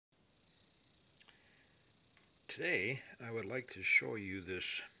Today I would like to show you this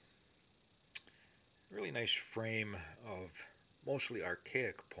really nice frame of mostly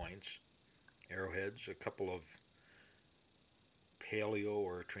archaic points, arrowheads, a couple of paleo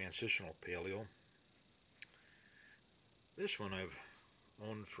or transitional paleo. This one I've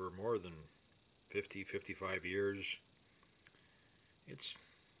owned for more than 55 years. It's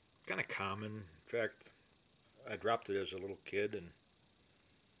kind of common. In fact, I dropped it as a little kid and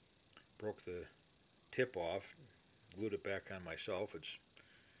broke the tip off, glued it back on myself. It's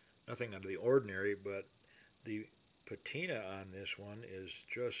nothing out of the ordinary, but the patina on this one is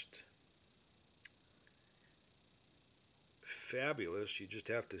just fabulous. You just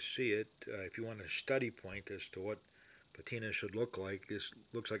have to see it. If you want a study point as to what patina should look like, this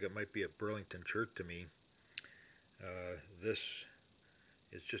looks like it might be a Burlington shirt to me. This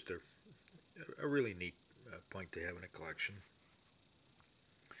is just a really neat point to have in a collection.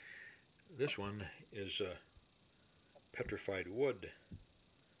 This one is a petrified wood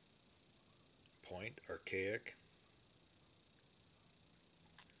point, archaic.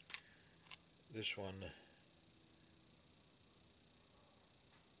 This one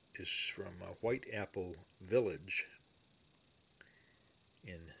is from White Apple Village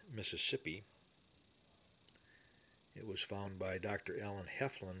in Mississippi. It was found by Dr. Alan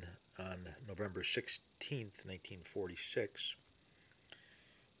Heflin on November 16th, 1946.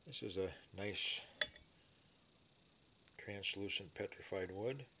 This is a nice translucent petrified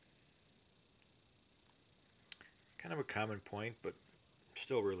wood. Kind of a common point, but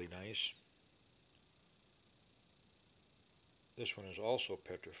still really nice. This one is also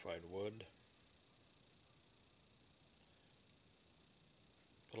petrified wood.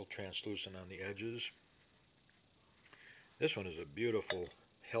 A little translucent on the edges. This one is a beautiful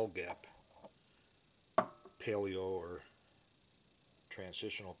Hell Gap paleo or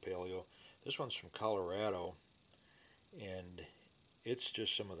transitional paleo. This one's from Colorado, and it's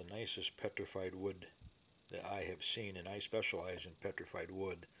just some of the nicest petrified wood that I have seen, and I specialize in petrified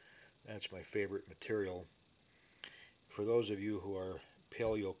wood. That's my favorite material. For those of you who are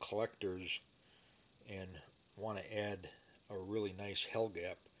paleo collectors and want to add a really nice Hell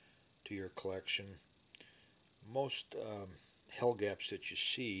Gap to your collection, most Hell Gaps that you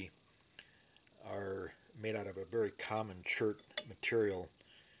see are made out of a very common chert material.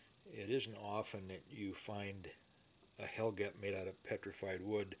 It isn't often that you find a Hell Gap made out of petrified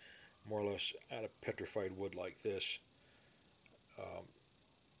wood, more or less out of petrified wood like this.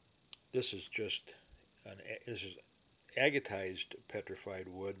 This is just this is agatized petrified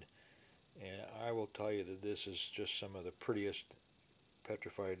wood, and I will tell you that this is just some of the prettiest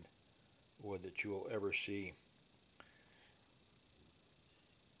petrified wood that you will ever see.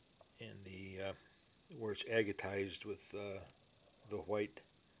 And the where it's agatized with the white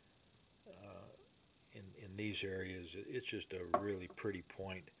in these areas, it's just a really pretty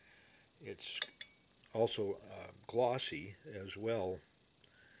point. It's also glossy as well.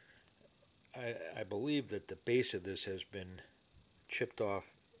 I believe that the base of this has been chipped off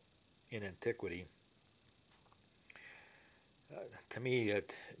in antiquity. To me,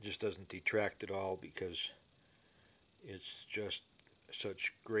 it just doesn't detract at all because it's just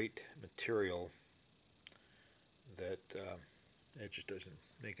such great material that it just doesn't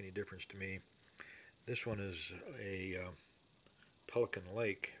make any difference to me. This one is a Pelican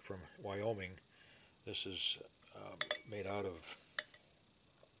Lake from Wyoming. This is made out of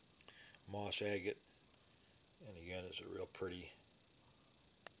moss agate, and again, it's a real pretty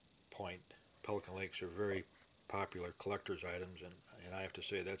point. Pelican Lakes are very popular collector's items, and I have to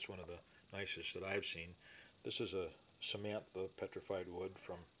say that's one of the nicest that I've seen. This is a Samantha petrified wood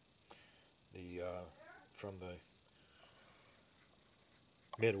from the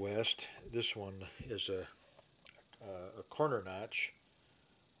Midwest. This one is a corner notch,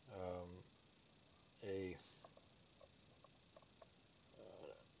 a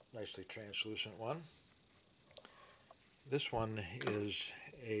nicely translucent one. This one is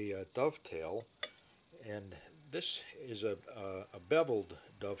a dovetail, and this is a beveled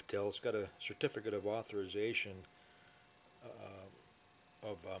dovetail. It's got a certificate of authorization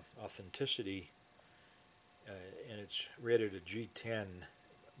of authenticity, and it's rated a G10.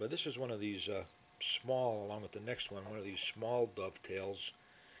 But this is one of these small, along with the next one of these small dovetails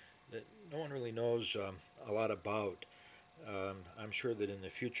that no one really knows a lot about. I'm sure that in the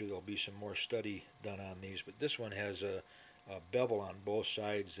future there'll be some more study done on these, but this one has a bevel on both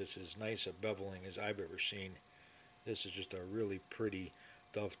sides. This is as nice a beveling as I've ever seen. This is just a really pretty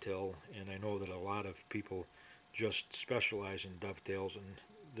dovetail, and I know that a lot of people just specialize in dovetails, and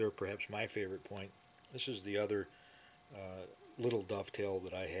they're perhaps my favorite point. This is the other little dovetail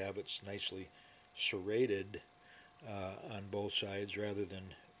that I have. It's nicely serrated, on both sides rather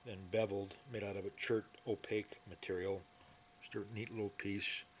than beveled, made out of a chert opaque material. Just a neat little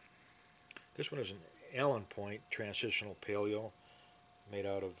piece. This one is an Allen point transitional paleo made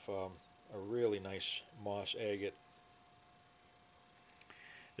out of a really nice moss agate.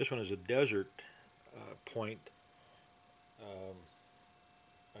 This one is a desert point.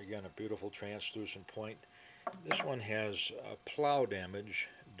 Again, a beautiful translucent point. This one has plow damage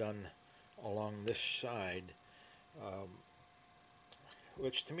done along this side,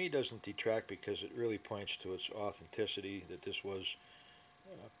 which to me doesn't detract because it really points to its authenticity, that this was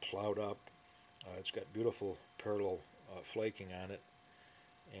plowed up. It's got beautiful parallel flaking on it,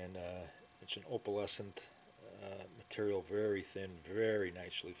 and it's an opalescent material, very thin, very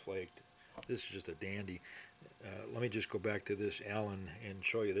nicely flaked. This is just a dandy. Let me just go back to this Allen and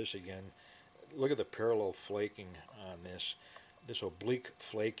show you this again. Look at the parallel flaking on this. This oblique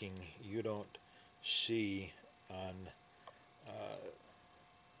flaking you don't see on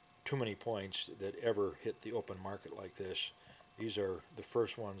too many points that ever hit the open market like this. These are the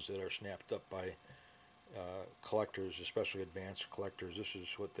first ones that are snapped up by collectors, especially advanced collectors. This is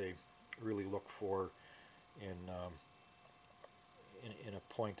what they really look for in a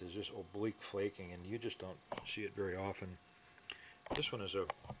point, is this oblique flaking, and you just don't see it very often. This one is a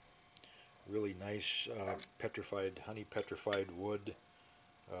really nice petrified, honey petrified wood.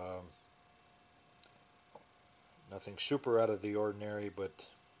 Nothing super out of the ordinary, but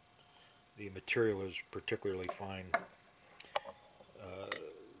the material is particularly fine.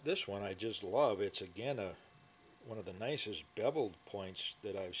 This one I just love. It's again one of the nicest beveled points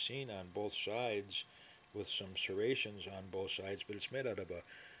that I've seen on both sides, with some serrations on both sides, but it's made out of a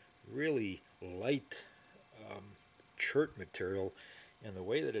really light chert material, and the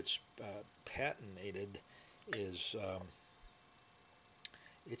way that it's patinated is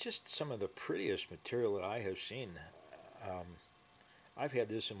it's just some of the prettiest material that I have seen. I've had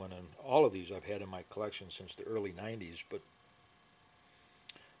this in all of these I've had in my collection since the early 90s, but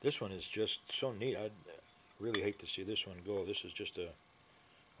this one is just so neat. I'd really hate to see this one go. This is just a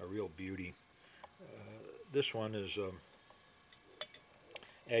real beauty. This one is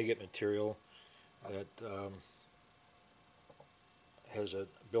agate material that has a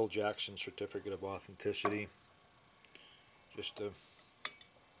Bill Jackson certificate of authenticity. Just a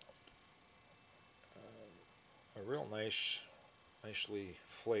real nicely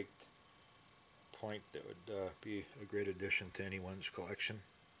flaked point that would be a great addition to anyone's collection.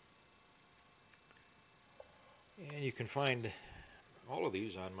 And you can find all of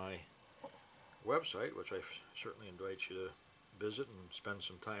these on my website, which I certainly invite you to visit and spend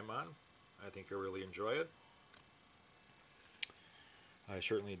some time on. I think you'll really enjoy it. I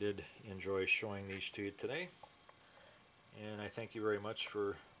certainly did enjoy showing these to you today, and I thank you very much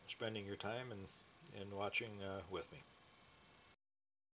for spending your time and watching with me.